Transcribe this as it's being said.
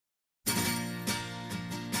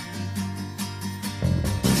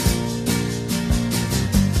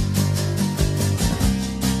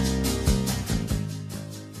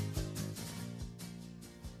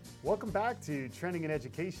welcome back to Trending in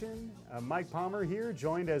Education. Mike Palmer here,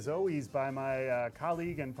 joined as always by my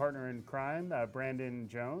colleague and partner in crime, Brandon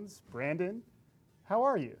Jones. Brandon, how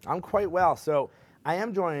are you? I'm quite well. So I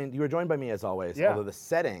am joined, you are joined by me as always, although the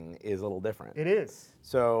setting is a little different. It is.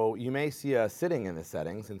 So you may see us sitting in this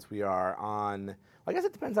setting since we are on, I guess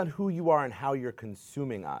it depends on who you are and how you're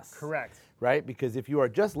consuming us. Correct. Right? Because if you are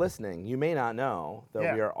just listening, you may not know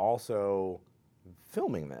that we are also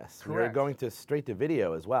filming this. Correct. We're going straight to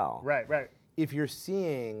video as well. Right, right. If you're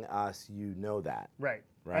seeing us, you know that. Right.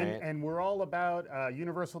 Right. And we're all about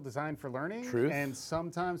universal design for learning. Truth. And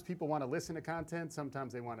sometimes people want to listen to content,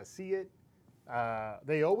 sometimes they want to see it.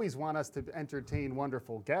 They always want us to entertain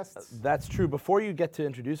wonderful guests. That's true. Before you get to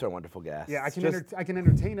introduce our wonderful guests. Yeah, I can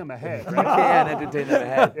entertain them ahead, You right? can entertain them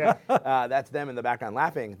ahead. That's them in the background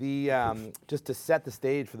laughing. Just to set the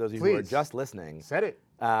stage for those of you who are just listening. Set it.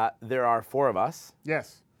 There are four of us.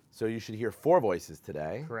 Yes. So you should hear four voices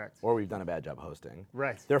today. Correct. Or we've done a bad job hosting.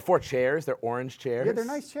 Right. There are four chairs. They're orange chairs. Yeah, they're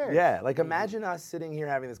nice chairs. Yeah, like imagine us sitting here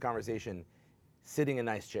having this conversation, sitting in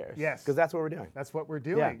nice chairs. Yes. Because that's what we're doing. That's what we're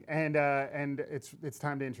doing. And it's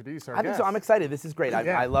time to introduce our I think guests. so. I'm excited. This is great.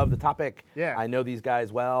 I love the topic. Yeah. I know these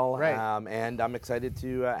guys well. Right. And I'm excited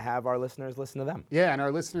to have our listeners listen to them. Yeah, and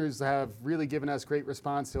our listeners have really given us great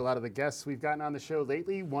response to a lot of the guests we've gotten on the show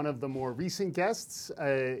lately. One of the more recent guests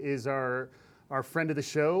is our friend of the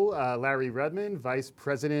show, Larry Rudman, Vice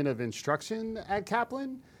President of Instruction at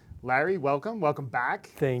Kaplan. Larry, welcome. Welcome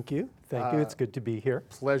back. Thank you. Thank you. It's good to be here.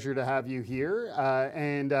 Pleasure to have you here.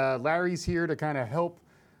 And Larry's here to kind of help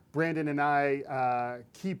Brandon and I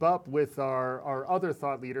keep up with our other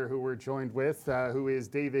thought leader who we're joined with, who is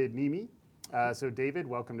David Nimi. So David,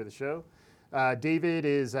 welcome to the show. David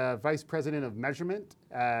is Vice President of Measurement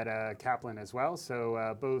at Kaplan as well.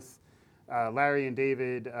 So both Larry and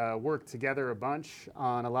David work together a bunch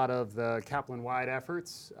on a lot of the Kaplan-wide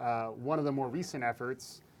efforts. One of the more recent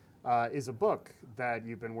efforts is a book that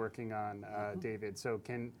you've been working on, David. So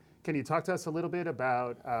can you talk to us a little bit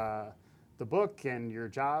about the book and your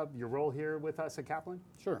job, your role here with us at Kaplan?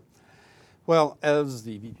 Sure. Well, as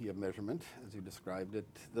the VP of Measurement, as you described it,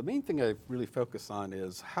 the main thing I really focus on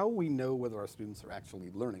is how we know whether our students are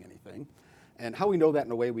actually learning anything, and how we know that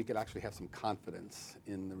in a way we could actually have some confidence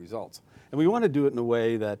in the results. And we want to do it in a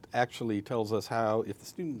way that actually tells us how, if the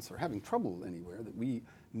students are having trouble anywhere, that we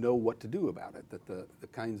know what to do about it, that the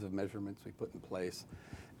kinds of measurements we put in place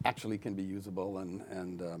actually can be usable,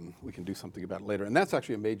 and we can do something about it later. And that's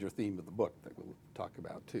actually a major theme of the book that we'll talk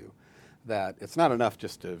about too, that it's not enough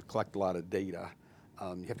just to collect a lot of data.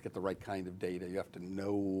 You have to get the right kind of data. You have to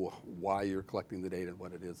know why you're collecting the data and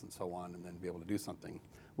what it is and so on, and then be able to do something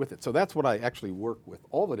with it. So that's what I actually work with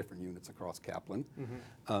all the different units across Kaplan.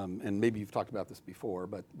 And maybe you've talked about this before,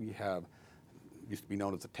 but we have, used to be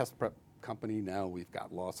known as a test prep company. Now we've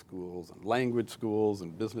got law schools and language schools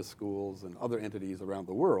and business schools and other entities around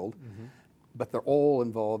the world. But they're all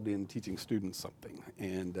involved in teaching students something.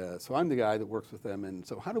 And so I'm the guy that works with them. And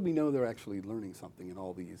so how do we know they're actually learning something in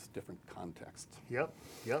all these different contexts? Yep.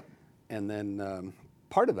 And then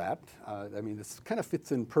part of that, I mean, this kind of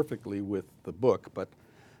fits in perfectly with the book, but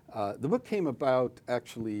the book came about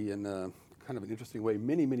actually in a kind of an interesting way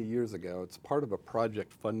many, many years ago. It's part of a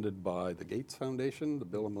project funded by the Gates Foundation, the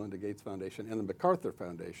Bill and Melinda Gates Foundation, and the MacArthur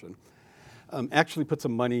Foundation. Actually put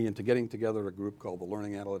some money into getting together a group called the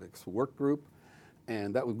Learning Analytics Work Group.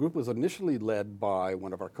 And that group was initially led by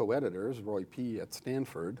one of our co-editors, Roy P. at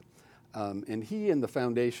Stanford. And he and the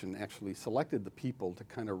foundation actually selected the people to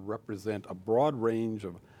kind of represent a broad range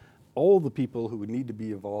of all the people who would need to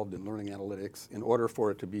be involved in learning analytics in order for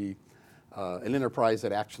it to be an enterprise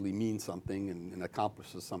that actually means something and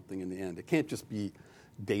accomplishes something in the end. It can't just be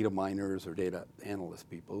data miners or data analyst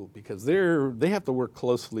people, because they have to work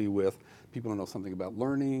closely with people who know something about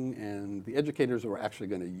learning and the educators who are actually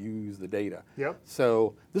going to use the data.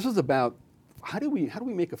 So this is about how do we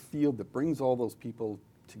make a field that brings all those people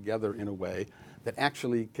together in a way that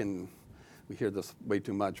actually can, we hear this way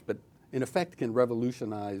too much, but in effect can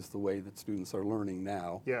revolutionize the way that students are learning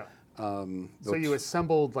now. So you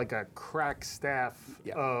assembled like a crack staff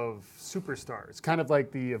of superstars, kind of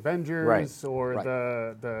like the Avengers or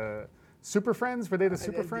the Super Friends. Were they the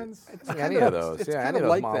Super Friends? Any of those. It's kind of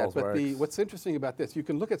like that. But what's interesting about this, you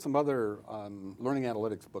can look at some other learning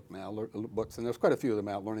analytics books, and there's quite a few of them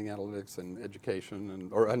out, learning analytics and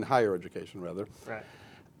education, and higher education rather.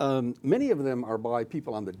 Many of them are by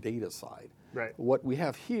people on the data side. What we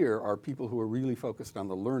have here are people who are really focused on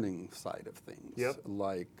the learning side of things,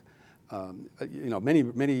 like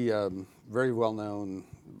many very well-known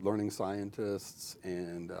learning scientists,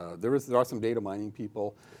 and there are some data mining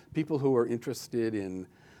people who are interested in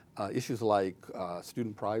issues like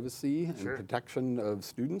student privacy and Sure. protection of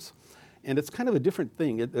students. And it's kind of a different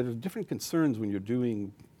thing. There's different concerns when you're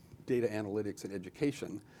doing data analytics in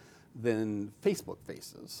education than Facebook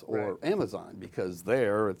faces or Right. Amazon, because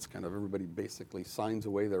there it's kind of everybody basically signs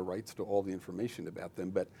away their rights to all the information about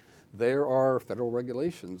them. But there are federal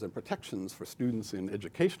regulations and protections for students in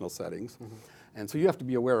educational settings. And so you have to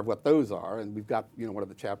be aware of what those are. And we've got, one of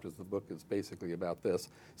the chapters of the book is basically about this.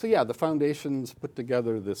 So yeah, the foundations put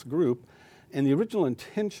together this group. And the original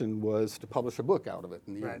intention was to publish a book out of it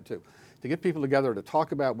in the Right. end too. To get people together to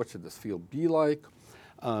talk about what should this field be like,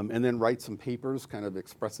 and then write some papers kind of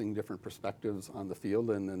expressing different perspectives on the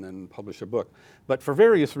field, and then publish a book. But for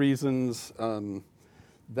various reasons,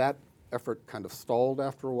 that effort kind of stalled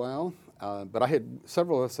after a while. But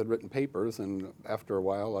several of us had written papers, and after a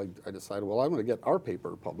while I decided, well, I want to get our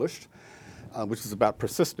paper published, which is about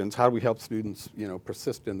persistence. How do we help students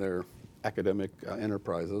persist in their academic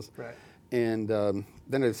enterprises? Right. And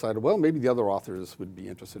then I decided, well, maybe the other authors would be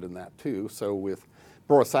interested in that too. So with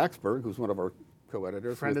Boris Saxberg, who's one of our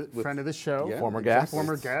co-editors. Friend of the show. Yeah, Former exactly. guest.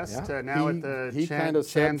 Former guest. Yeah. Now at the he Chan, kind of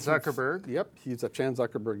Chan said- Zuckerberg. Yep, he's at Chan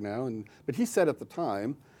Zuckerberg now. But he said at the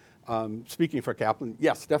time, speaking for Kaplan,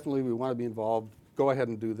 yes, definitely we want to be involved. Go ahead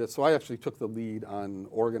and do this. So I actually took the lead on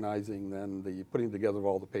organizing then the putting together of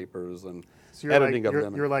all the papers and So you're editing like, of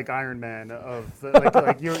them. You're like Iron Man of the,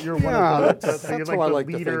 like you're one Yeah, of the, that's you're how I like like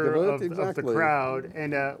the to think leader of it, of the exactly. crowd.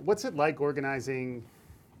 And what's it like organizing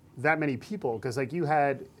that many people? Because like you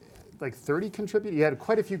had like 30 contributors. You had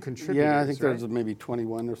quite a few contributors. Yeah, I think right? there's maybe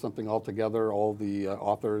 21 or something altogether, all the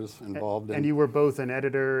authors involved. And you were both an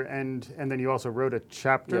editor and then you also wrote a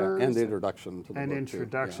chapter. yeah, and the introduction to the And book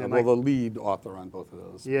introduction, too. Yeah, like- well, the lead author on both of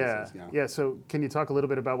those. Yeah, pieces, yeah. So can you talk a little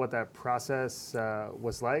bit about what that process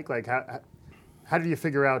was like? Like how did you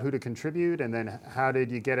figure out who to contribute, and then how did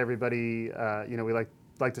you get everybody? We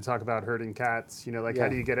like to talk about herding cats. How Yeah.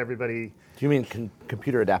 do you get everybody? Do you mean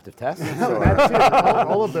computer adaptive tests? That's it,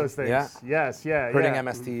 all of those things. Yeah. Yes, yeah. Herding yeah.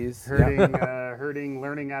 MSTs. Herding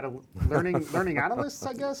learning analysts,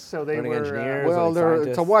 I guess. So they Learning were engineers. Well, like it's a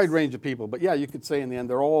scientists. wide range of people, but yeah, you could say in the end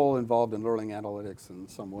they're all involved in learning analytics in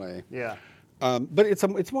some way. yeah. But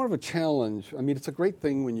it's more of a challenge. I mean, it's a great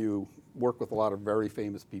thing when you work with a lot of very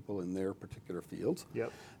famous people in their particular fields.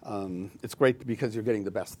 Yep. It's great because you're getting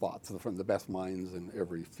the best thoughts from the best minds in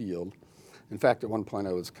every field. In fact, at one point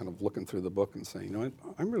I was kind of looking through the book and saying,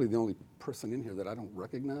 I'm really the only person in here that I don't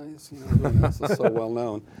recognize. Everyone else is so well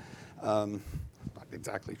known. Not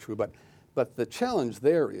exactly true, but the challenge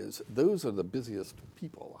there is those are the busiest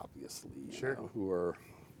people, obviously, Sure. who are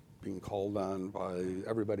being called on by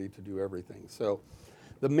everybody to do everything. So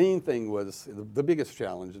the main thing was, the biggest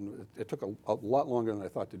challenge, and it took a lot longer than I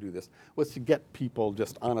thought to do this, was to get people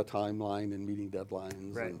just on a timeline and meeting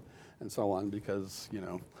deadlines Right. and so on, because,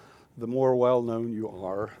 the more well-known you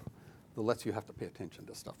are, the less you have to pay attention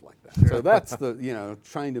to stuff like that. So that's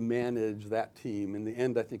trying to manage that team. In the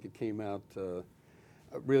end, I think it came out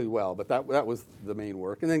really well, but that was the main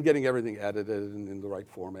work. And then getting everything edited and in the right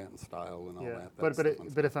format and style and all Yeah,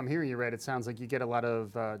 that. but if I'm hearing you right, it sounds like you get a lot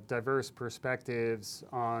of diverse perspectives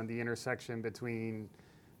on the intersection between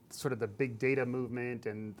sort of the big data movement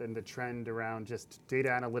and the trend around just data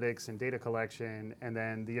analytics and data collection, and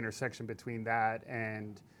then the intersection between that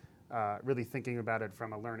and really thinking about it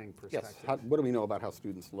from a learning perspective. Yes. What do we know about how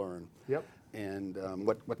students learn? Yep. And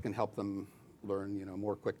what can help them learn,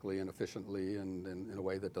 more quickly and efficiently and in a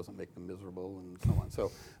way that doesn't make them miserable and so on.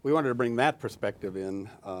 So we wanted to bring that perspective in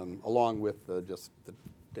along with just the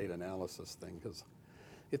data analysis thing, because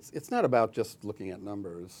it's not about just looking at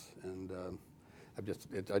numbers. And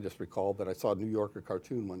I just recalled that I saw a New Yorker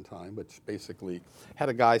cartoon one time, which basically had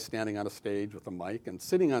a guy standing on a stage with a mic, and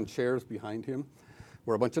sitting on chairs behind him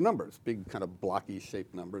were a bunch of numbers, big kind of blocky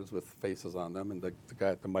shaped numbers with faces on them. And the guy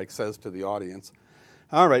at the mic says to the audience,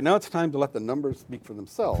 all right, now it's time to let the numbers speak for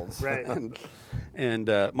themselves. Right. And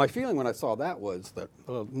my feeling when I saw that was that,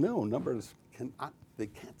 well, no, numbers they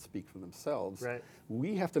can't speak for themselves. Right.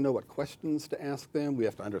 We have to know what questions to ask them. We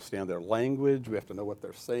have to understand their language. We have to know what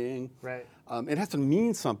they're saying. Right. It has to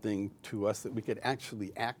mean something to us that we could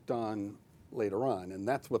actually act on later on. And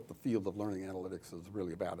that's what the field of learning analytics is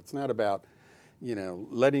really about. It's not about,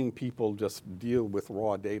 letting people just deal with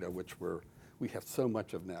raw data, which we have so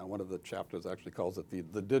much of now. One of the chapters actually calls it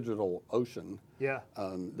the digital ocean. Yeah.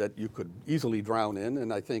 That you could easily drown in.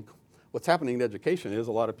 And I think what's happening in education is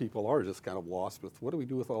a lot of people are just kind of lost with what do we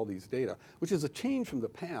do with all these data, which is a change from the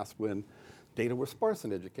past when data were sparse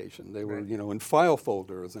in education. They were, Right. in file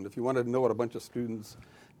folders, and if you wanted to know what a bunch of students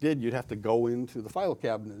did, you'd have to go into the file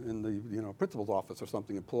cabinet in the, principal's office or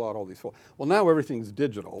something and pull out all these files. Well, now everything's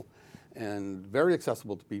digital, and very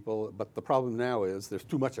accessible to people, but the problem now is there's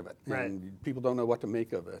too much of it, Right. and people don't know what to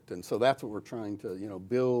make of it. And so that's what we're trying to,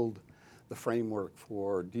 build the framework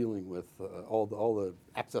for dealing with all the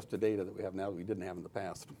access to data that we have now that we didn't have in the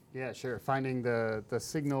past. Yeah, sure. Finding the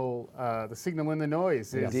signal in the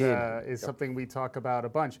noise is Indeed. something we talk about a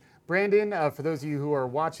bunch. Brandon, for those of you who are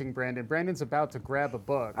watching, Brandon's about to grab a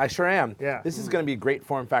book. I sure am. Yeah. This is going to be a great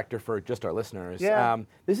form factor for just our listeners. Yeah.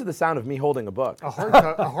 This is the sound of me holding a book. A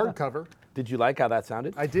hardcover. Did you like how that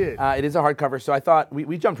sounded? I did. It is a hardcover, so I thought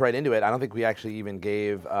we jumped right into it. I don't think we actually even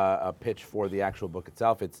gave a pitch for the actual book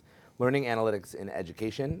itself. It's Learning Analytics in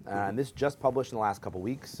Education, and this just published in the last couple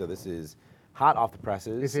weeks, so this is hot off the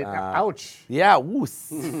presses. Is it? Ouch. Yeah, woos.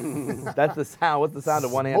 That's the sound. What's the sound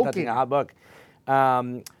of one hand touching Smoking. a hot book?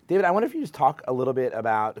 David, I wonder if you just talk a little bit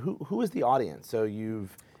about who is the audience. So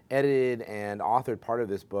you've edited and authored part of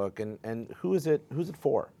this book, and who's it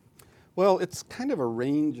for? Well, it's kind of a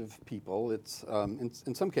range of people. It's,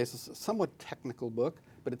 in some cases, a somewhat technical book,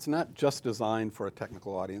 but it's not just designed for a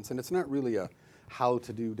technical audience, and it's not really a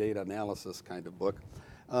how-to-do data analysis kind of book.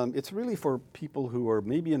 It's really for people who are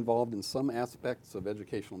maybe involved in some aspects of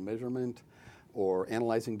educational measurement or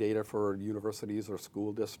analyzing data for universities or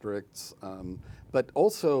school districts, but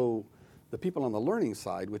also the people on the learning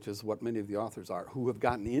side, which is what many of the authors are, who have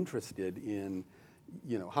gotten interested in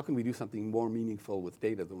how can we do something more meaningful with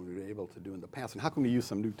data than we were able to do in the past? And how can we use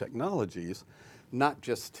some new technologies, not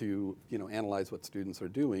just to analyze what students are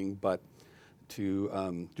doing, but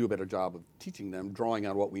to do a better job of teaching them, drawing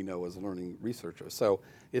on what we know as learning researchers. So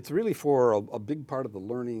it's really for a big part of the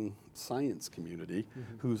learning science community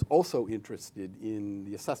who's also interested in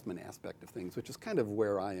the assessment aspect of things, which is kind of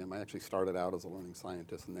where I am. I actually started out as a learning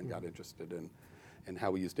scientist and then got interested in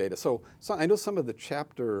how we use data. So I know some of the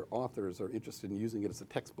chapter authors are interested in using it as a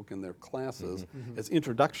textbook in their classes as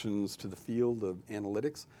introductions to the field of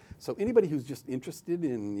analytics. So anybody who's just interested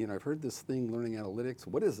in, I've heard this thing, learning analytics,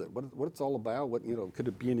 what is it? What it's all about? What, could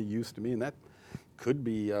it be any use to me? And that could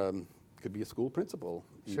be a school principal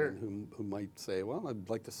Sure. even who might say, well, I'd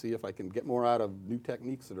like to see if I can get more out of new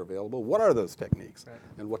techniques that are available. What are those techniques? Right.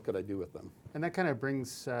 And what could I do with them? And that kind of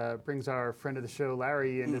brings our friend of the show,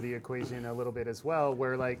 Larry, into the equation a little bit as well,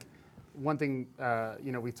 where one thing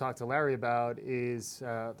we've talked to Larry about is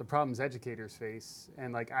the problems educators face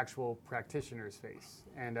and actual practitioners face.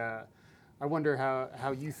 And I wonder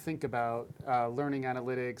how you think about learning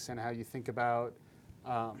analytics and how you think about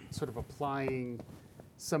sort of applying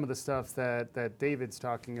some of the stuff that David's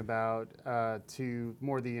talking about to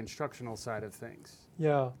more the instructional side of things.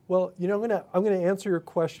 Yeah, well, I'm gonna answer your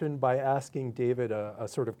question by asking David a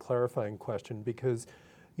sort of clarifying question, because,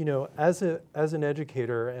 as an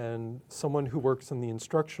educator and someone who works on the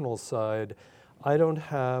instructional side, I don't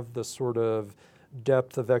have the sort of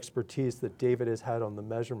depth of expertise that David has had on the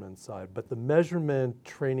measurement side. But the measurement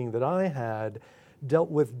training that I had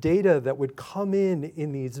dealt with data that would come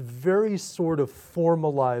in these very sort of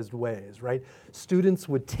formalized ways, right? Students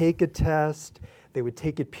would take a test, they would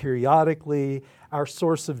take it periodically. Our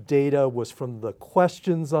source of data was from the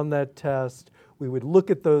questions on that test. We would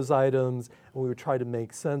look at those items and we would try to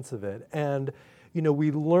make sense of it. And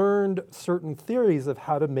we learned certain theories of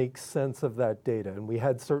how to make sense of that data, and we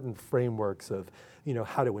had certain frameworks of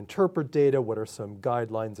how to interpret data, what are some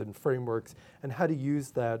guidelines and frameworks, and how to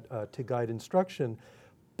use that to guide instruction.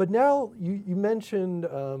 But now you mentioned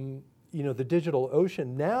the digital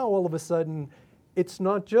ocean. Now all of a sudden, it's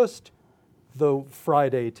not just the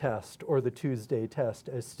Friday test or the Tuesday test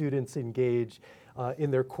as students engage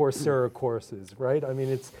in their Coursera courses, right? I mean,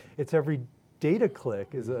 it's every data click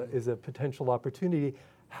is a potential opportunity.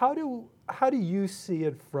 How do you see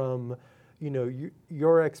it from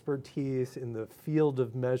your expertise in the field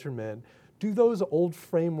of measurement? Do those old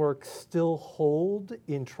frameworks still hold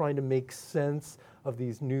in trying to make sense of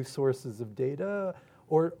these new sources of data?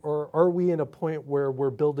 Or are we in a point where we're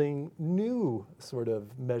building new sort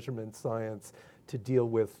of measurement science to deal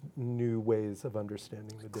with new ways of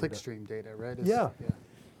understanding the data? Clickstream data, right? Yeah.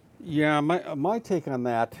 Yeah, my take on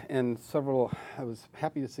that, and I was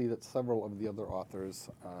happy to see that several of the other authors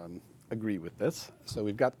agree with this. So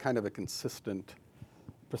we've got kind of a consistent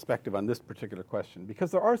perspective on this particular question,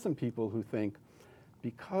 because there are some people who think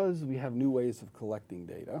because we have new ways of collecting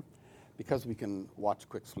data, because we can watch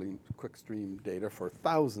QuickStream data for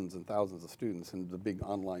thousands and thousands of students in the big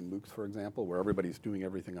online MOOCs, for example, where everybody's doing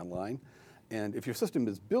everything online. And if your system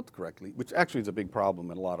is built correctly, which actually is a big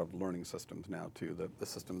problem in a lot of learning systems now too, the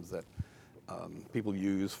systems that people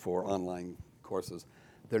use for online courses,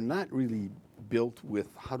 they're not really built with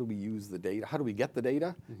how do we use the data, how do we get the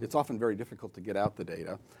data? It's often very difficult to get out the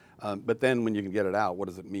data. But then when you can get it out, what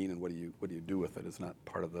does it mean and what do you do with it is not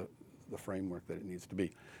part of the framework that it needs to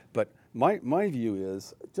be. But my view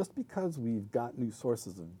is, just because we've got new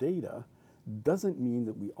sources of data doesn't mean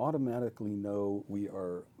that we automatically know we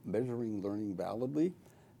are measuring learning validly,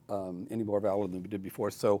 any more valid than we did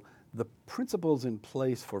before. So the principles in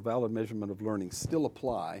place for valid measurement of learning still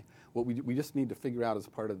apply. What we just need to figure out as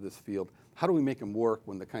part of this field, how do we make them work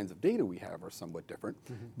when the kinds of data we have are somewhat different?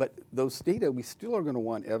 But those data, we still are going to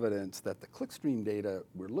want evidence that the clickstream data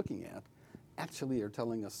we're looking at actually are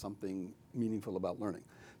telling us something meaningful about learning.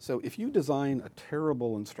 So if you design a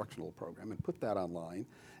terrible instructional program and put that online,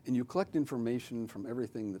 and you collect information from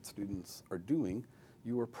everything that students are doing,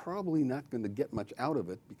 you are probably not going to get much out of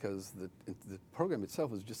it because the program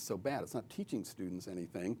itself is just so bad. It's not teaching students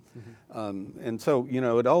anything. And so, you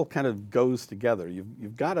know, it all kind of goes together.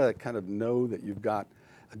 You've got to kind of know that you've got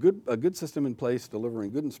a good system in place delivering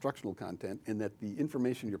good instructional content, and that the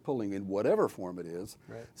information you're pulling in whatever form it is,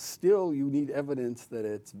 still you need evidence that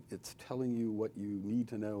it's telling you what you need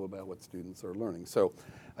to know about what students are learning. So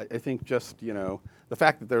I think just, you know, the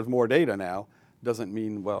fact that there's more data now doesn't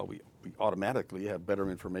mean, well, we automatically have better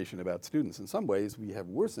information about students. In some ways, we have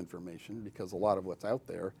worse information because a lot of what's out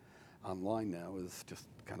there online now is just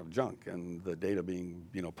kind of junk, and the data being,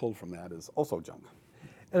 you know, pulled from that is also junk.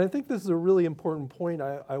 And I think this is a really important point.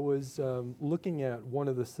 I was looking at one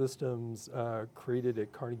of the systems created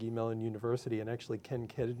at Carnegie Mellon University, and actually Ken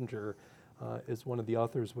Kedinger is one of the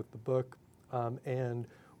authors with the book. And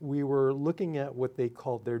we were looking at what they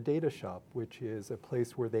called their data shop, which is a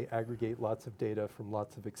place where they aggregate lots of data from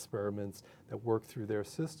lots of experiments that work through their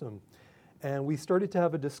system. And we started to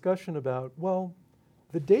have a discussion about, well,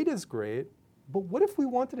 the data's great, but what if we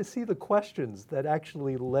wanted to see the questions that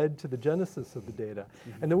actually led to the genesis of the data?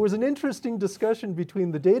 And there was an interesting discussion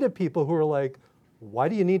between the data people who were like, why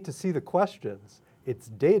do you need to see the questions? It's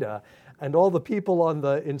data. And all the people on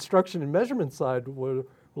the instruction and measurement side were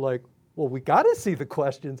like, well, we got to see the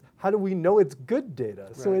questions. How do we know it's good data?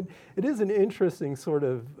 Right. So it is an interesting sort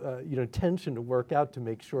of tension to work out to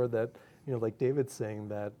make sure that, you know, like David's saying,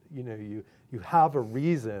 that, you know, you have a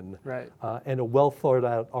reason and a well thought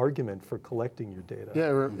out argument for collecting your data. Yeah,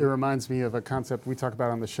 it reminds me of a concept we talk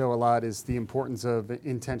about on the show a lot, is the importance of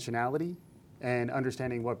intentionality and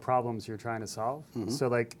understanding what problems you're trying to solve. So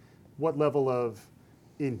like, what level of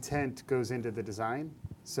intent goes into the design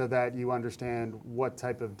so that you understand what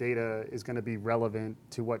type of data is going to be relevant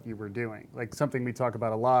to what you were doing. Like, something we talk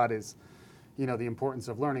about a lot is, you know, the importance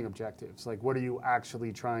of learning objectives. Like, what are you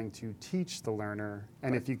actually trying to teach the learner?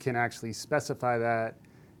 And if you can actually specify that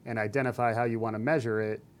and identify how you want to measure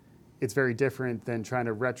it, it's very different than trying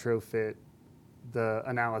to retrofit the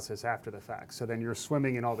analysis after the fact. So then you're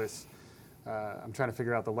swimming in all this. I'm trying to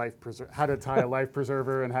figure out how to tie a life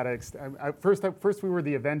preserver and how to. First we were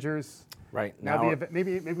the Avengers. Right. Now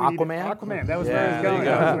maybe Aquaman. Aquaman. That was where I was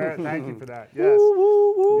going. Thank you for that. Yes.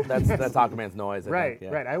 That's Aquaman's noise. I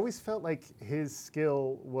think, Right. I always felt like his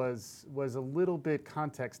skill was a little bit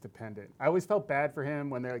context dependent. I always felt bad for him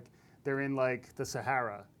when they're in like the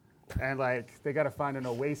Sahara, and like they got to find an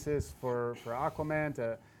oasis for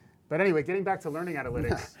Aquaman. But anyway, getting back to learning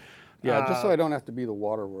analytics. Yeah, just so I don't have to be the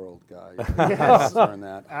Waterworld guy. Yes,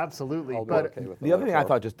 that. Absolutely. But okay with the other thing I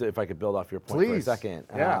thought, just if I could build off your point for a second,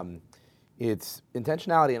 it's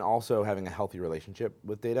intentionality and also having a healthy relationship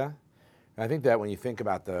with data. And I think that when you think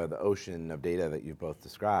about the ocean of data that you've both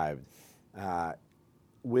described,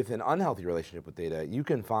 with an unhealthy relationship with data, you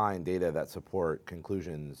can find data that support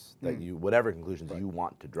conclusions that whatever conclusions you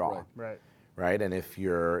want to draw. Right. And if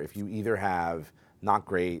you either have not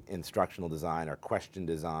great instructional design or question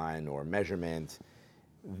design or measurement,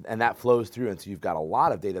 and that flows through, and so you've got a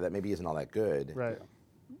lot of data that maybe isn't all that good. Right.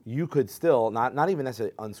 You could still, not even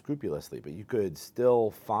necessarily unscrupulously, but you could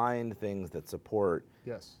still find things that support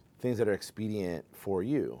things that are expedient for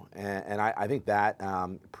you. And I think that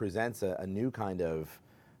presents a new kind of,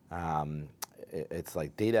 it's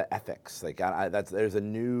like data ethics. Like there's a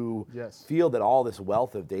new field that all this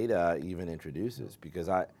wealth of data even introduces, because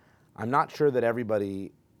I'm not sure that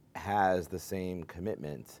everybody has the same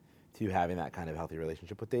commitment to having that kind of healthy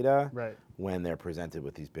relationship with data when they're presented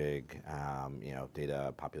with these big,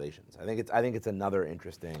 data populations. I think it's another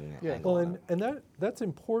interesting angle. Well, and that's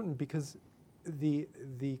important, because the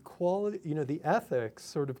quality, the ethics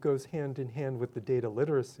sort of goes hand in hand with the data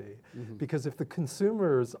literacy, because if the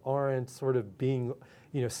consumers aren't sort of being,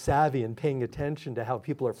 savvy and paying attention to how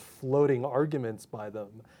people are floating arguments by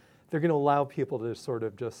them, they're going to allow people to sort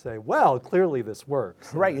of just say, well, clearly this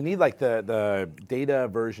works. Right, you need like the data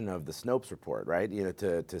version of the Snopes report, right?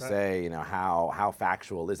 To say, how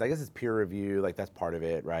factual it is. I guess it's peer review, like that's part of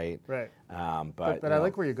it, right? Right. But I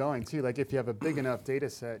like where you're going too. Like if you have a big enough data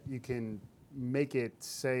set, you can make it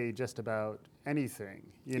say just about anything,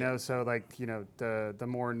 you know. So like, you know, the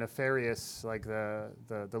more nefarious, like the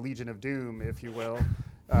Legion of Doom, if you will.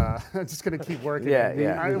 I'm just gonna keep working.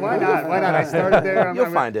 Yeah. Why not? Why not? I started there.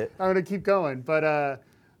 You'll find it. I'm gonna keep going, but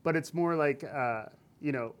it's more like,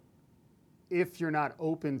 you know, if you're not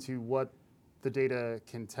open to what the data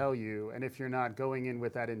can tell you, and if you're not going in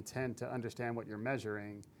with that intent to understand what you're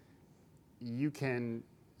measuring, you can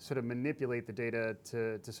sort of manipulate the data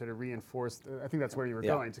to sort of reinforce, I think that's where you were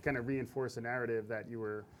going, to kind of reinforce a narrative that you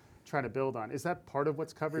were trying to build on. Is that part of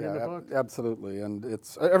what's covered in the book? Absolutely, and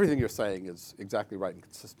it's everything you're saying is exactly right and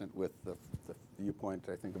consistent with the viewpoint,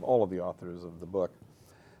 I think, of all of the authors of the book.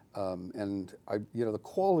 And you know, the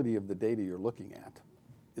quality of the data you're looking at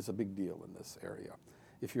is a big deal in this area.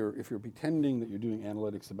 If you're pretending that you're doing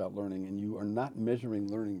analytics about learning and you are not measuring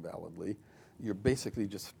learning validly, you're basically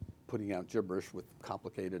just putting out gibberish with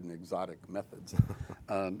complicated and exotic methods.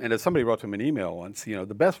 And as somebody wrote to me an email once, you know,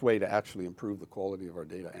 the best way to actually improve the quality of our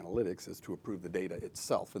data analytics is to improve the data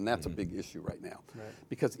itself, and that's a big issue right now. Right.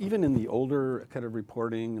 Because even in the older kind of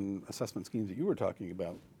reporting and assessment schemes that you were talking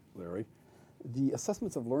about, Larry, the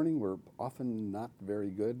assessments of learning were often not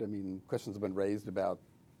very good. I mean, questions have been raised about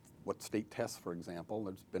what state tests, for example.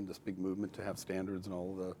 There's been this big movement to have standards in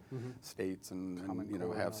all the states and you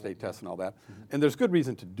know, have state tests and all that. And there's good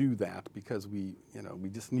reason to do that because we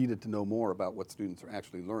just needed to know more about what students are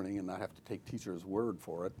actually learning and not have to take teachers' word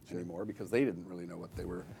for it anymore because they didn't really know what they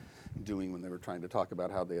were doing when they were trying to talk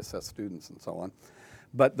about how they assess students and so on.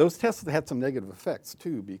 But those tests had some negative effects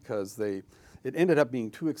too because it ended up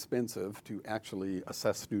being too expensive to actually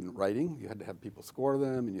assess student writing. You had to have people score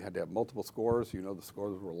them, and you had to have multiple scores. You know, the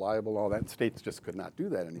scores were reliable, all that. States just could not do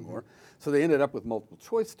that anymore. So they ended up with multiple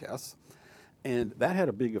choice tests, and that had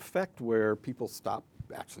a big effect where people stopped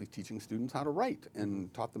actually teaching students how to write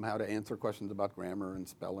and taught them how to answer questions about grammar and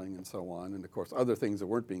spelling and so on. And of course, other things that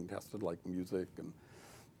weren't being tested, like music and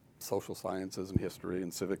social sciences and history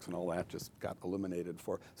and civics and all that, just got eliminated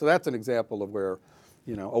for. So that's an example of where,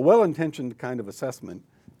 you know, a well-intentioned kind of assessment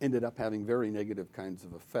ended up having very negative kinds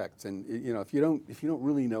of effects. And you know, if you don't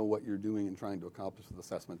really know what you're doing and trying to accomplish with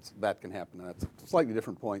assessments, that can happen. And that's a slightly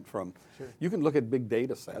different point from. You can look at big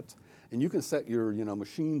data sets, and you can set your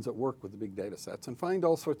machines at work with the big data sets and find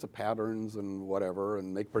all sorts of patterns and whatever,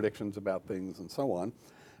 and make predictions about things and so on.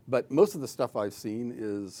 But most of the stuff I've seen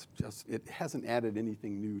is just, it hasn't added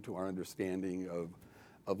anything new to our understanding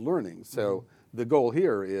of learning. So the goal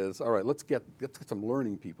here is, all right, let's get some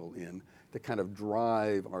learning people in to kind of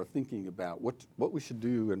drive our thinking about what we should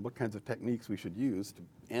do and what kinds of techniques we should use to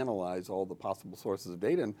analyze all the possible sources of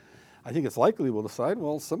data. And I think it's likely we'll decide,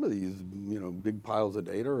 well, some of these big piles of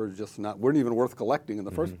data are just weren't even worth collecting in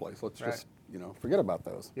the first place. Let's just forget about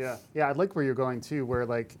those. Yeah, I like where you're going too, where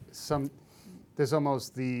like there's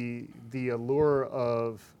almost the allure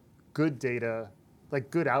of good data,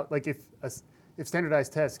 like if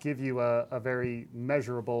standardized tests give you a very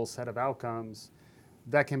measurable set of outcomes,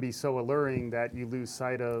 that can be so alluring that you lose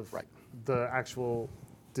sight of the actual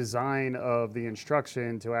design of the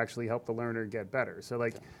instruction to actually help the learner get better. So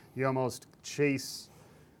like you almost chase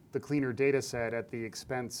the cleaner data set at the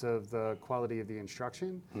expense of the quality of the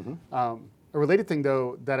instruction. A related thing,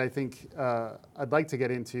 though, that I think I'd like to get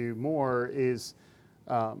into more is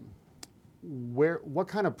what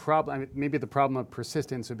kind of problem, I mean, maybe the problem of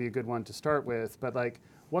persistence would be a good one to start with, but like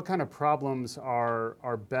what kind of problems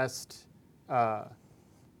are best,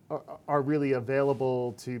 are really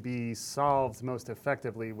available to be solved most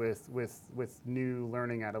effectively with new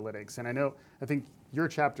learning analytics? And I think your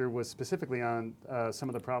chapter was specifically on some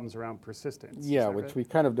of the problems around persistence. Yeah, which we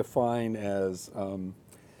kind of define as,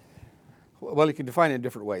 well, you can define it in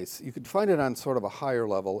different ways. You could define it on sort of a higher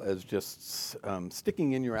level as just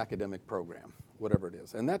sticking in your academic program, whatever it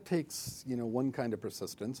is. And that takes, one kind of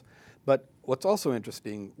persistence. But what's also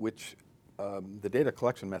interesting, which the data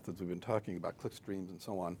collection methods we've been talking about, clickstreams and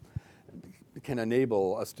so on, can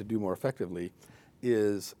enable us to do more effectively,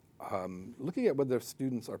 is looking at whether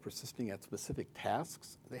students are persisting at specific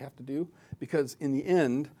tasks they have to do. Because in the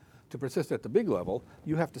end, to persist at the big level,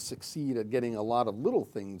 you have to succeed at getting a lot of little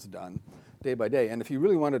things done day by day. And if you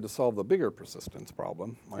really wanted to solve the bigger persistence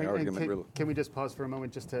problem, Can we just pause for a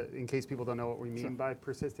moment just in case people don't know what we mean by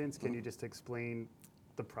persistence, can you just explain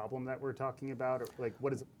the problem that we're talking about? Or like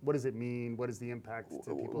what does it mean? What is the impact to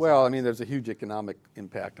people's Well, lives? I mean, there's a huge economic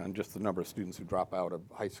impact on just the number of students who drop out of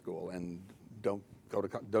high school and don't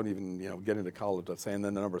even get into college, let's say, and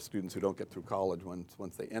then the number of students who don't get through college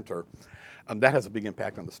once they enter. That has a big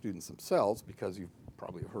impact on the students themselves because you've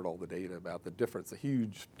probably heard all the data about the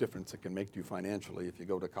huge difference it can make to you financially if you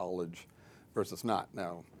go to college versus not.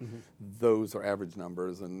 Now, those are average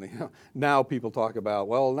numbers, and now people talk about,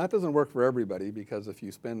 well, that doesn't work for everybody, because if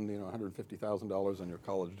you spend $150,000 on your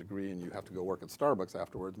college degree and you have to go work at Starbucks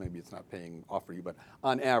afterwards, maybe it's not paying off for you. But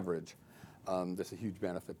on average, there's a huge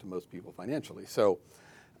benefit to most people financially. So.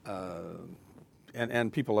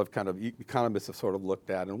 And people have economists have sort of looked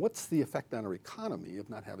at, and what's the effect on our economy of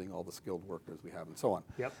not having all the skilled workers we have, and so on.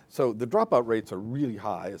 Yep. So the dropout rates are really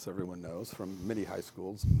high, as everyone knows, from many high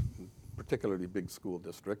schools, particularly big school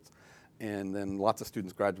districts. And then lots of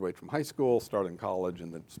students graduate from high school, start in college,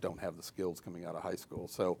 and then just don't have the skills coming out of high school.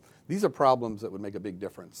 So these are problems that would make a big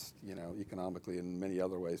difference, economically and many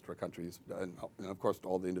other ways to our countries, and of course to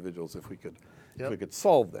all the individuals if we could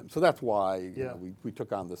solve them. So that's why we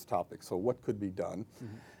took on this topic. So what could be done,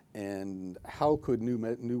 and how could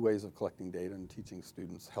new ways of collecting data and teaching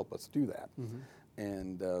students help us do that?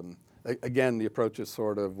 And again, the approach is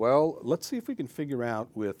sort of, well, let's see if we can figure out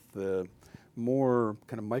with the more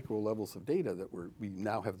kind of micro levels of data that we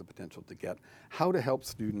now have the potential to get, how to help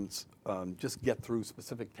students just get through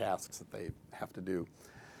specific tasks that they have to do.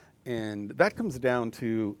 And that comes down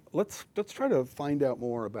to, let's try to find out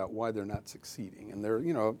more about why they're not succeeding. And there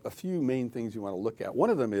are a few main things you want to look at. One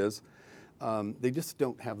of them is they just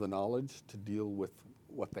don't have the knowledge to deal with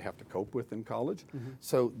what they have to cope with in college.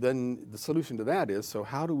 So then the solution to that is, so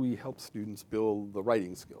how do we help students build the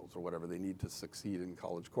writing skills or whatever they need to succeed in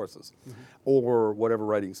college courses, or whatever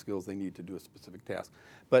writing skills they need to do a specific task.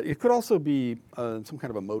 But it could also be some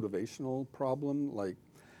kind of a motivational problem, like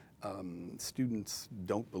students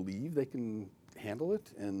don't believe they can handle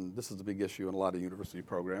it, and this is a big issue in a lot of university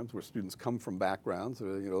programs where students come from backgrounds,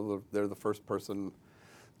 they're the first person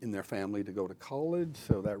in their family to go to college,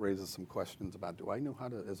 so that raises some questions about, do I know how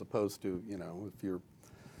to, as opposed to, if your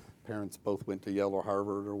parents both went to Yale or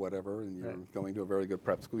Harvard or whatever, and you're going to a very good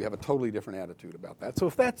prep school, you have a totally different attitude about that. So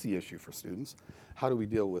if that's the issue for students, how do we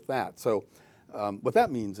deal with that? So what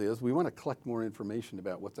that means is we want to collect more information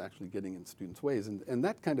about what's actually getting in students' ways, and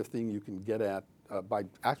that kind of thing you can get at by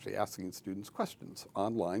actually asking students questions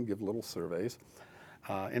online, give little surveys.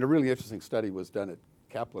 And a really interesting study was done at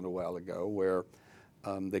Kaplan a while ago where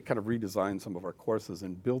they kind of redesigned some of our courses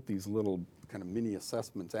and built these little kind of mini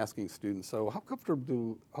assessments asking students, so how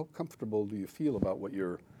comfortable do you feel about what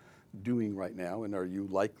you're doing right now, and are you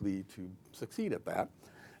likely to succeed at that?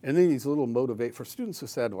 And then these little for students who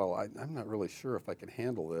said, well, I'm not really sure if I can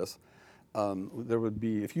handle this, there would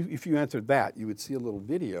be, if you answered that, you would see a little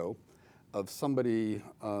video of somebody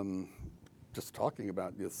just talking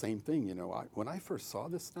about the same thing. When I first saw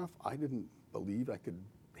this stuff, I didn't believe I could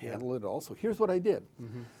handle it at all. So here's what I did.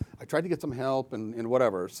 I tried to get some help and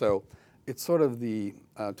whatever. So it's sort of to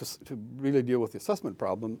really deal with the assessment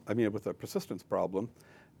problem, with the persistence problem,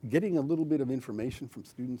 getting a little bit of information from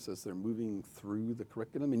students as they're moving through the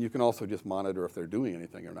curriculum. And you can also just monitor if they're doing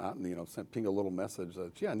anything or not, and ping a little message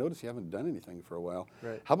that, gee, I noticed you haven't done anything for a while.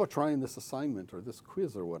 Right. How about trying this assignment or this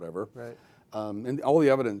quiz or whatever? Right. And all the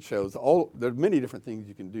evidence shows there are many different things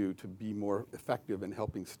you can do to be more effective in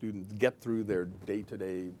helping students get through their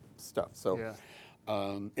day-to-day stuff. So,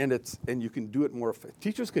 and you can do it more.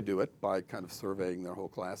 Teachers could do it by kind of surveying their whole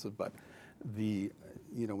classes, but when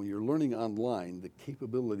you're learning online, the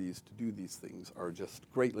capabilities to do these things are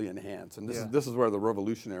just greatly enhanced. And this is where the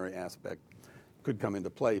revolutionary aspect could come into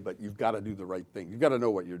play, but you've got to do the right thing. You've got to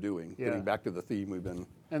know what you're doing. Getting back to the theme we've been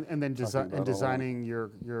and then designing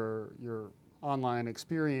your online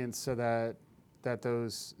experience so that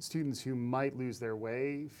those students who might lose their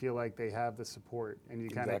way feel like they have the support, and you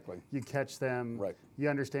kind of you catch them. Right. You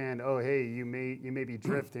understand. Oh, hey, you may be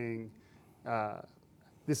drifting.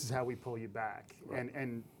 This is how we pull you back. Right.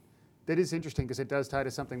 And that is interesting because it does tie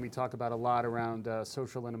to something we talk about a lot around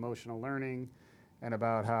social and emotional learning, and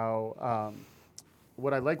about how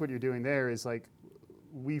what I like what you're doing there is like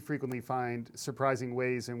we frequently find surprising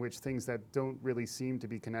ways in which things that don't really seem to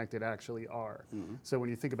be connected actually are. So when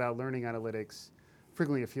you think about learning analytics,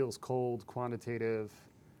 frequently it feels cold, quantitative,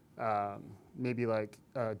 maybe like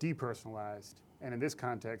depersonalized. And in this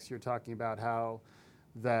context, you're talking about how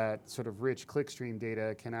that sort of rich clickstream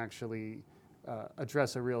data can actually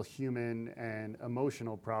address a real human and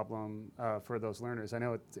emotional problem for those learners. I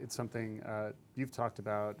know it's something you've talked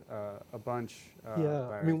about a bunch.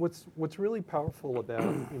 Larry. What's really powerful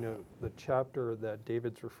about the chapter that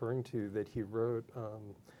David's referring to that he wrote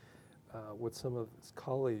with some of his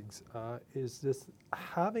colleagues is this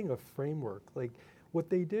having a framework. Like what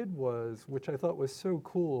they did was, which I thought was so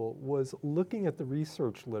cool, was looking at the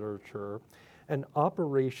research literature and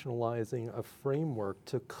operationalizing a framework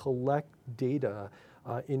to collect data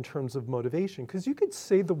in terms of motivation, because you could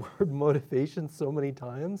say the word motivation so many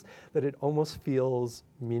times that it almost feels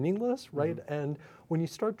meaningless, right? And when you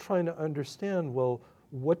start trying to understand, well,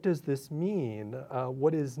 what does this mean?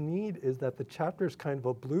 What is neat is that the chapter is kind of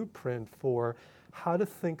a blueprint for how to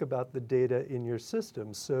think about the data in your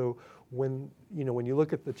system. So when you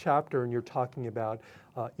look at the chapter and you're talking about,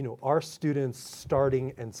 are students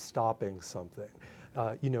starting and stopping something?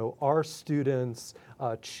 Are students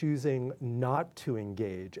choosing not to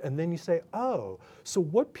engage? And then you say, oh, so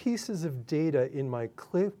what pieces of data in my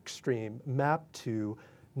clickstream map to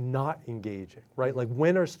not engaging, right? Like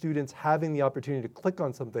when are students having the opportunity to click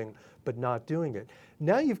on something but not doing it?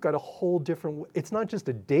 Now you've got a whole different, it's not just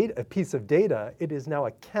a piece of data, it is now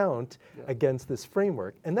a count against this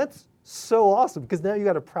framework. And that's so awesome, because now you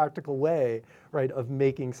got a practical way, right, of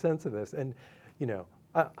making sense of this. And,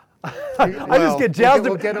 I just get jazzed.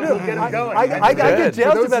 We'll get him going. I get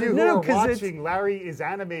jazzed about it. No, because Larry is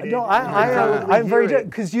animated. No, I'm very jazzed,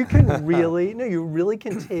 because you can really, you really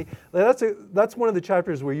can take, that's one of the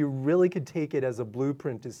chapters where you really could take it as a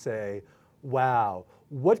blueprint to say, wow,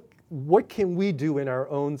 what can we do in our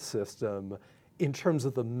own system in terms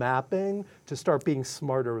of the mapping to start being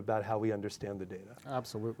smarter about how we understand the data?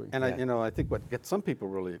 Absolutely. And I think what gets some people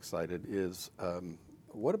really excited is,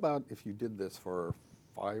 what about if you did this for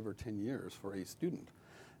 5 or 10 years for a student,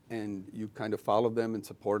 and you kind of followed them and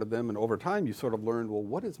supported them, and over time you sort of learned, well,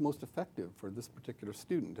 what is most effective for this particular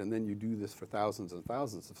student? And then you do this for thousands and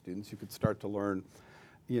thousands of students. You could start to learn,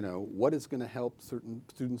 what is going to help certain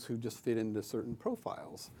students who just fit into certain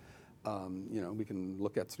profiles. We can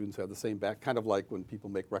look at students who have the same kind of like when people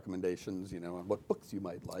make recommendations, on what books you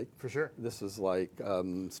might like. For sure. This is like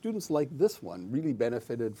students like this one really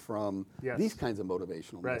benefited from these kinds of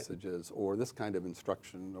motivational messages, or this kind of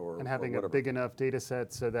instruction, or having a big enough data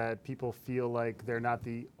set so that people feel like they're not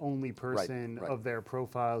the only person of their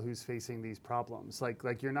profile who's facing these problems.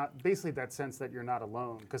 Like you're not, basically that sense that you're not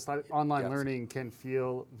alone, because online learning can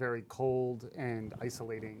feel very cold and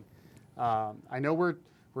isolating. I know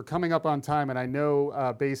we're coming up on time, and I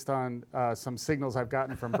know based on some signals I've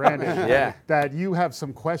gotten from Brandon that you have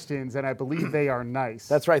some questions, and I believe they are nice.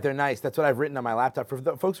 That's right, they're nice. That's what I've written on my laptop. For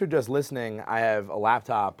the folks who are just listening, I have a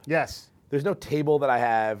laptop. Yes. There's no table that I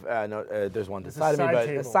have. There's one to the side of me, but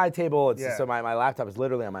a side table. So my laptop is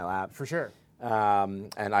literally on my lap. For sure.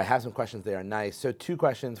 And I have some questions. They are nice. So 2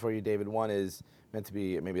 questions for you, David. One is meant to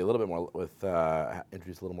be maybe a little bit more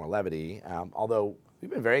introduce a little more levity, although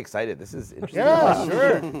we've been very excited. This is interesting.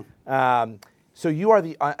 Yeah, sure. So you are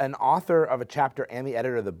an author of a chapter and the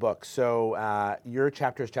editor of the book. So your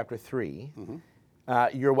chapter is chapter 3.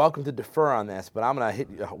 You're welcome to defer on this, but I'm going to hit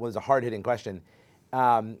what was a hard-hitting question.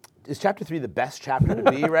 Is chapter 3 the best chapter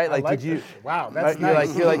to be, right? Like, did you? Wow, that's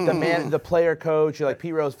nice. You're like the man, the player coach. You're like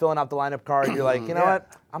Pete Rose filling out the lineup card. You're like, you know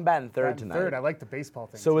what? I'm batting third tonight. Third, I like the baseball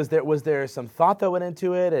thing. So was there some thought that went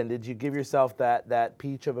into it, and did you give yourself that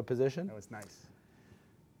peach of a position? That was nice.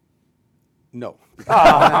 No.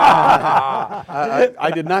 I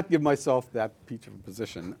did not give myself that peach of a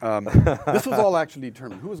position. This was all actually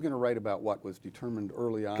determined. Who was going to write about what was determined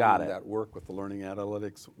early on in that work with the Learning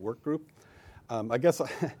Analytics work group. I guess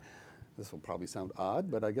this will probably sound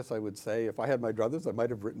odd, but I guess I would say if I had my druthers, I might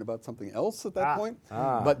have written about something else at that point.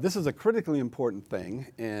 But this is a critically important thing,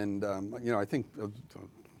 and I think I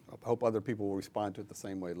hope other people will respond to it the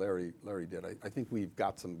same way Larry did. I think we've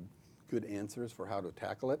got some good answers for how to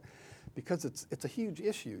tackle it, because it's a huge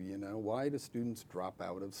issue. Why do students drop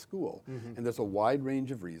out of school? And there's a wide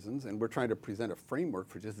range of reasons, and we're trying to present a framework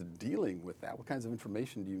for just dealing with that. What kinds of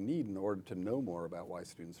information do you need in order to know more about why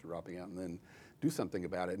students are dropping out, and then do something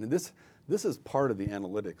about it? And this is part of the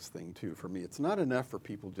analytics thing too for me. It's not enough for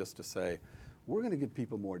people just to say, we're going to give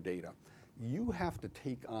people more data. You have to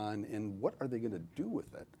take on, and what are they going to do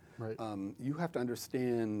with it? Right. You have to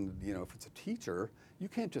understand, if it's a teacher, you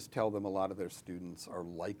can't just tell them a lot of their students are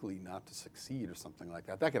likely not to succeed or something like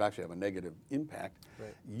that. That could actually have a negative impact.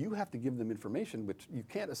 Right. You have to give them information which you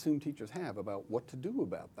can't assume teachers have about what to do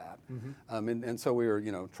about that. And so we were,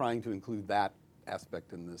 trying to include that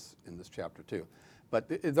aspect in this chapter too. But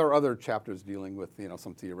there are other chapters dealing with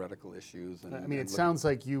some theoretical issues. And, it sounds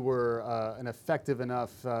like you were an effective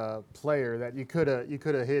enough player that you could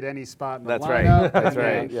have hit any spot in the lineup. That's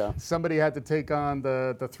right. Yeah. Somebody had to take on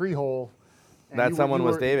the 3-hole. That someone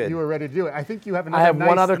was David. You were ready to do it. I think you have another. I have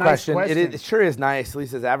one other nice question. It sure is nice, at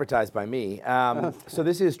least as advertised by me. So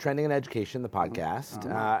this is Trending in Education, the podcast,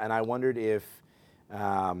 and I wondered if,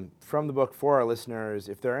 from the book for our listeners,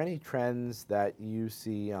 if there are any trends that you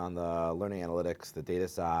see on the learning analytics, the data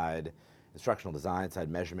side, instructional design side,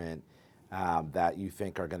 measurement, that you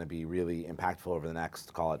think are going to be really impactful over the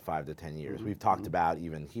next, call it 5 to 10 years? We've talked about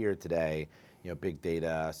even here today, big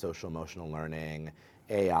data, social emotional learning,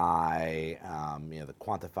 AI, the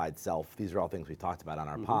quantified self. These are all things we talked about on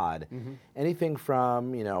our pod. Anything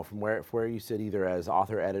from where you sit either as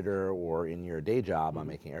author, editor, or in your day job, I'm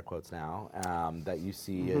making air quotes now, that you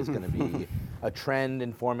see is going to be a trend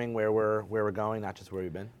informing where we're going, not just where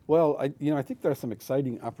we've been? Well, I think there are some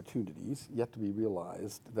exciting opportunities yet to be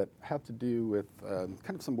realized that have to do with kind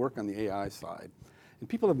of some work on the AI side. And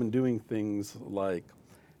people have been doing things like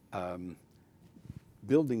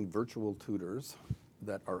building virtual tutors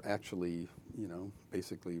that are actually,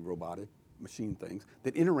 basically robotic machine things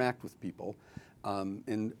that interact with people.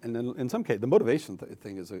 And then in some cases, the motivation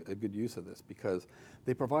thing is a good use of this because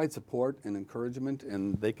they provide support and encouragement,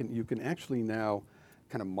 and you can actually now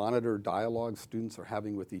kind of monitor dialogue students are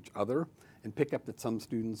having with each other and pick up that some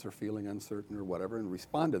students are feeling uncertain or whatever and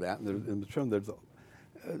respond to that. And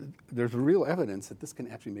there's real evidence that this can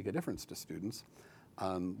actually make a difference to students.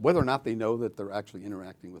 Whether or not they know that they're actually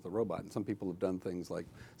interacting with a robot. And some people have done things like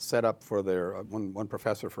set up for their, one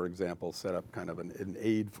professor, for example, set up kind of an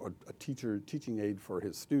aid, for a teaching aid for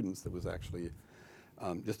his students that was actually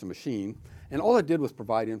just a machine. And all it did was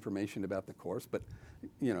provide information about the course, but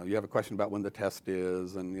you have a question about when the test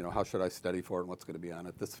is and how should I study for it and what's going to be on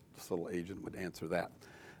it. This little agent would answer that.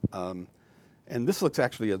 And this looks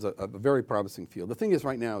actually as a very promising field. The thing is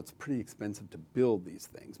right now it's pretty expensive to build these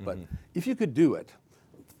things, but if you could do it,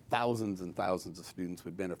 thousands and thousands of students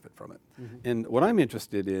would benefit from it. And what I'm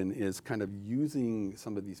interested in is kind of using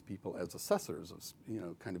some of these people as assessors,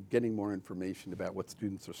 kind of getting more information about what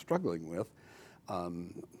students are struggling with.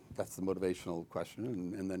 That's the motivational question,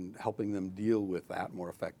 and then helping them deal with that more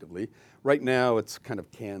effectively. Right now it's kind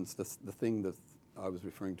of cans, the thing that I was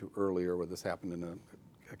referring to earlier where this happened in a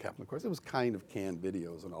Kaplan course, it was kind of canned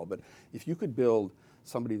videos and all, but if you could build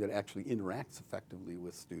somebody that actually interacts effectively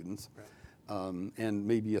with students, and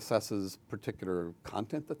maybe assesses particular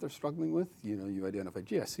content that they're struggling with. You identify,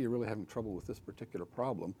 gee, I see you're really having trouble with this particular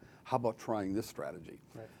problem. How about trying this strategy?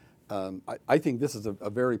 I think this is a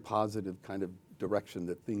very positive kind of direction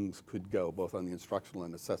that things could go, both on the instructional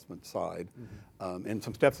and assessment side. And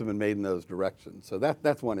some steps have been made in those directions. So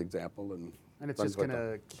that's one example. And it's just going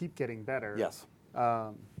to keep getting better. Yes.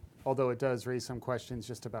 Although it does raise some questions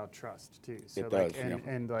just about trust, too. So it does,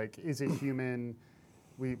 and is it human?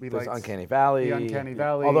 There's Uncanny Valley. The Uncanny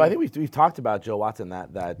Valley. Although I think we've talked about Jill Watson,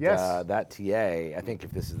 that TA. I think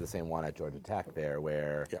if this is the same one at Georgia Tech there,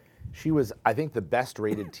 where she was, I think, the best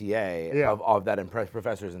rated TA of that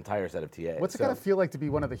professor's entire set of TAs. What's it going to feel like to be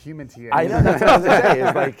one of the human TAs? I know, that's what I was going to say.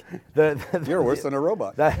 It's like you're worse than a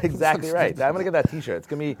robot. That's exactly right. I'm going to get that T-shirt. It's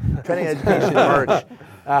going to be trending education merch.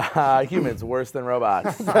 Humans worse than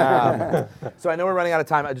robots. So I know we're running out of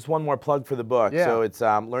time. Just one more plug for the book. Yeah. So it's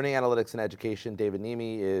Learning Analytics and Education. David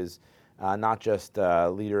Niemi is not just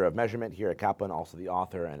leader of measurement here at Kaplan, also the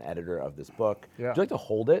author and editor of this book. Yeah. Would you like to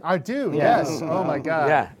hold it? I do, yes. Oh my God.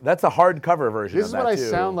 Yeah, that's a hardcover version This is what I too.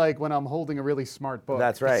 sound like when I'm holding a really smart book.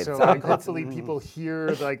 That's right. So hopefully people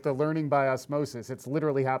hear the learning by osmosis. It's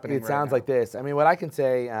literally happening It sounds now. like this. I mean, what I can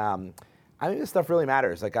say, I think this stuff really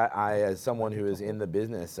matters. Like I as someone who is in the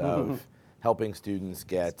business of helping students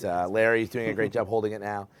get, Larry's doing a great job holding it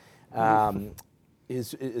now.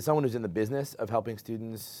 Is someone who's in the business of helping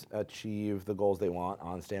students achieve the goals they want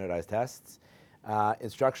on standardized tests.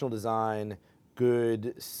 Instructional design,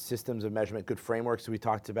 good systems of measurement, good frameworks we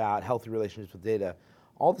talked about, healthy relationships with data,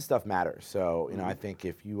 all this stuff matters. So I think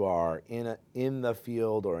if you are in the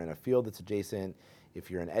field or in a field that's adjacent, if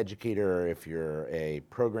you're an educator, if you're a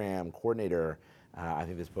program coordinator, I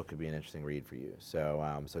think this book could be an interesting read for you.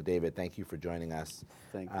 So, David, thank you for joining us.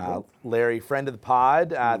 Thank you. Larry, friend of the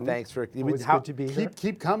pod, thanks for Always good to be here.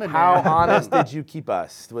 Keep coming. How man. honest did you keep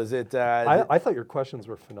us? Was it? I thought your questions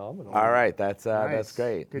were phenomenal. All right, that's Nice.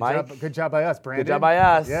 great. Good Mike? job. Good job by us, Brandon. Good job by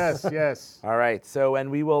us. Yes. All right, so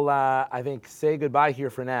and we will, I think, say goodbye here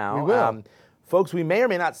for now. We will. Folks, we may or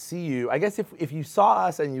may not see you. I guess if you saw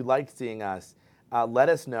us and you liked seeing us, let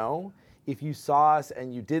us know. If you saw us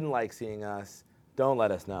and you didn't like seeing us, don't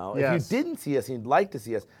let us know. Yes. If you didn't see us and you'd like to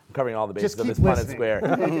see us, I'm covering all the bases Just of keep this Punnett listening.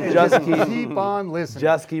 Square. Just keep on listening.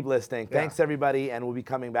 Just keep listening. Yeah. Thanks, everybody, and we'll be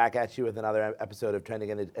coming back at you with another episode of Trending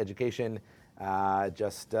in Education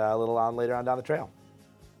just a little on later on down the trail.